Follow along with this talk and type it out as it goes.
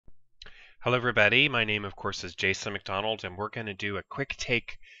Hello everybody, my name of course is Jason McDonald and we're going to do a quick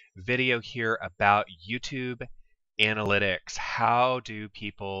take video here about YouTube analytics. How do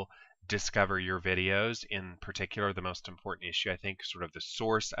people discover your videos? In particular, the most important issue, I think, sort of the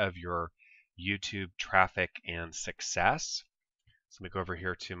source of your YouTube traffic and success. So let me go over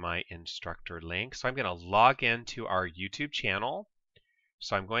here to my instructor link. So I'm going to log into our YouTube channel.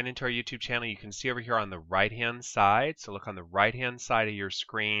 So I'm going into our YouTube channel. You can see over here on the right-hand side. So look on the right-hand side of your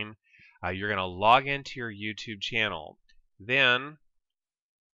screen. You're going to log into your YouTube channel. Then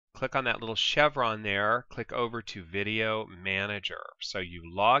click on that little chevron there. Click over to Video Manager. So you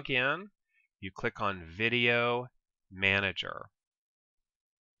log in. You click on Video Manager.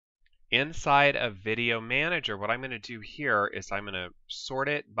 Inside of Video Manager, what I'm going to do here is I'm going to sort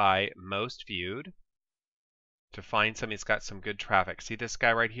it by most viewed to find something that's got some good traffic. See this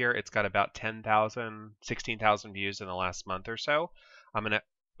guy right here? It's got about 10,000, 16,000 views in the last month or so. I'm going to,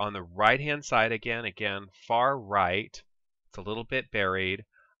 on the right-hand side again, far right, it's a little bit buried.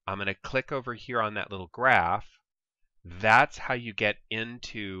 I'm going to click over here on that little graph. That's how you get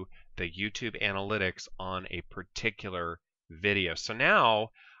into the YouTube analytics on a particular video. So now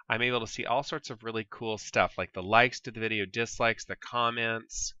I'm able to see all sorts of really cool stuff like the likes to the video, dislikes, the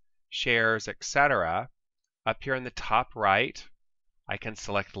comments, shares, etc. Up here in the top right, I can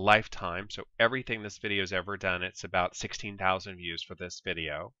select lifetime. So everything this video has ever done, it's about 16,000 views for this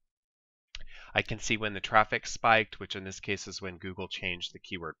video. I can see when the traffic spiked, which in this case is when Google changed the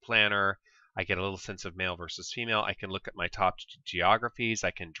keyword planner. I get a little sense of male versus female. I can look at my top geographies.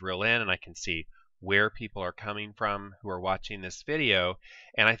 I can drill in and I can see where people are coming from who are watching this video.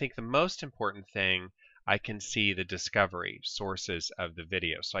 And I think the most important thing, I can see the discovery sources of the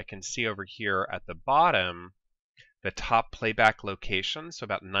video. So I can see over here at the bottom the top playback locations. So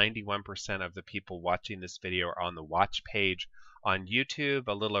about 91% of the people watching this video are on the watch page on YouTube.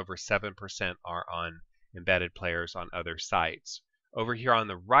 A little over 7% are on embedded players on other sites. Over here on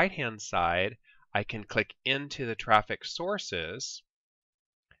the right-hand side, I can click into the traffic sources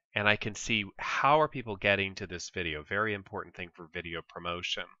and I can see how are people getting to this video. Very important thing for video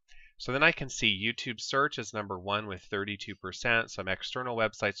promotion. So then I can see YouTube search is number 1 with 32%, some external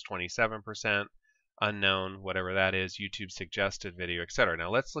websites 27%, unknown, whatever that is, YouTube suggested video, etc.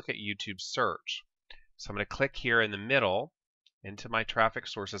 Now let's look at YouTube search. So I'm going to click here in the middle into my traffic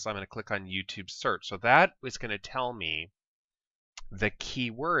sources. I'm going to click on YouTube search. So that is going to tell me the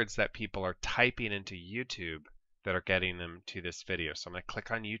keywords that people are typing into YouTube that are getting them to this video. So I'm going to click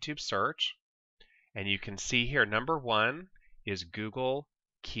on YouTube search and you can see here number 1 is Google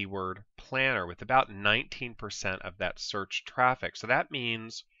Keyword Planner with about 19% of that search traffic. So that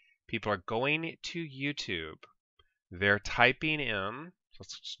means people are going to YouTube, they're typing in,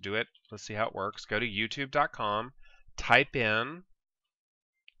 let's do it, let's see how it works. Go to youtube.com, type in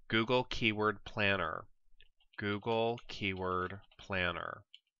Google Keyword Planner, Google Keyword Planner.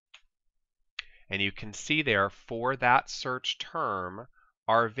 And you can see there for that search term,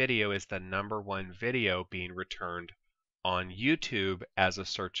 our video is the number 1 video being returned on YouTube as a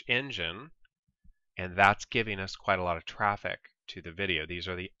search engine, and that's giving us quite a lot of traffic to the video. These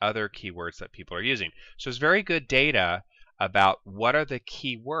are the other keywords that people are using. So it's very good data about what are the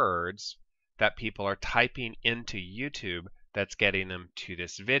keywords that people are typing into YouTube that's getting them to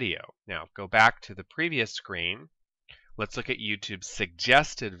this video. Now go back to the previous screen. Let's look at YouTube's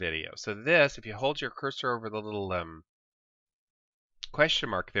suggested video. So this, if you hold your cursor over the little question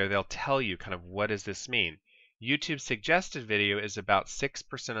mark there, they'll tell you kind of what does this mean. YouTube suggested video is about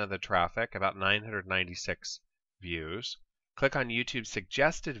 6% of the traffic, about 996 views. Click on YouTube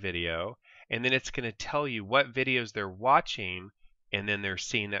suggested video, and then it's going to tell you what videos they're watching, and then they're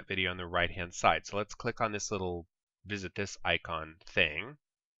seeing that video on the right-hand side. So let's click on this little visit this icon thing,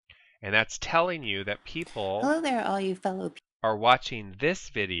 and that's telling you that people Hello there, all you fellow people. Are watching this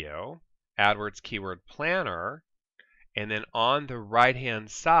video, AdWords Keyword Planner, and then on the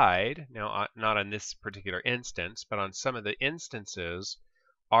right-hand side, now not on this particular instance, but on some of the instances,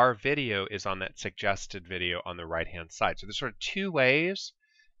 our video is on that suggested video on the right-hand side. So there's sort of 2 ways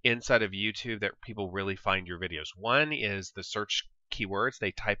inside of YouTube that people really find your videos. One is the search keywords,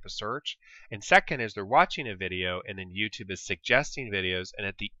 they type a search, and second is they're watching a video and then YouTube is suggesting videos, and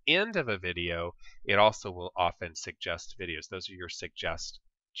at the end of a video, it also will often suggest videos. Those are your suggest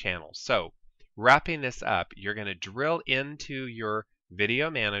channels. So wrapping this up, you're going to drill into your video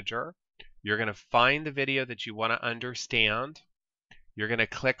manager. You're going to find the video that you want to understand. You're going to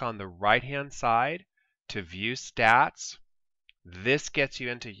click on the right-hand side to view stats. This gets you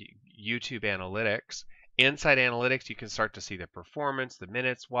into YouTube analytics. Inside analytics, you can start to see the performance, the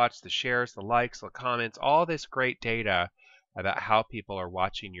minutes watched, the shares, the likes, the comments, all this great data about how people are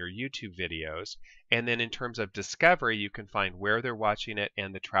watching your YouTube videos. And then in terms of discovery, you can find where they're watching it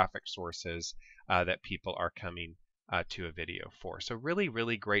and the traffic sources that people are coming to a video for. So really,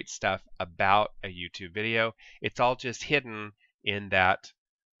 really great stuff about a YouTube video. It's all just hidden in that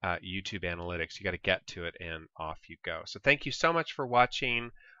YouTube analytics. You got to get to it and off you go. So thank you so much for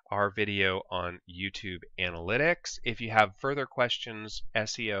watching our video on YouTube analytics. If you have further questions,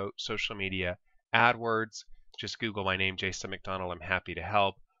 SEO, social media, AdWords, just Google my name, Jason McDonald. I'm happy to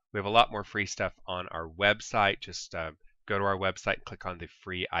help. We have a lot more free stuff on our website. Just go to our website and click on the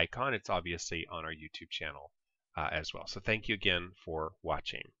free icon. It's obviously on our YouTube channel as well. So thank you again for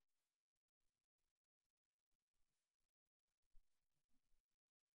watching.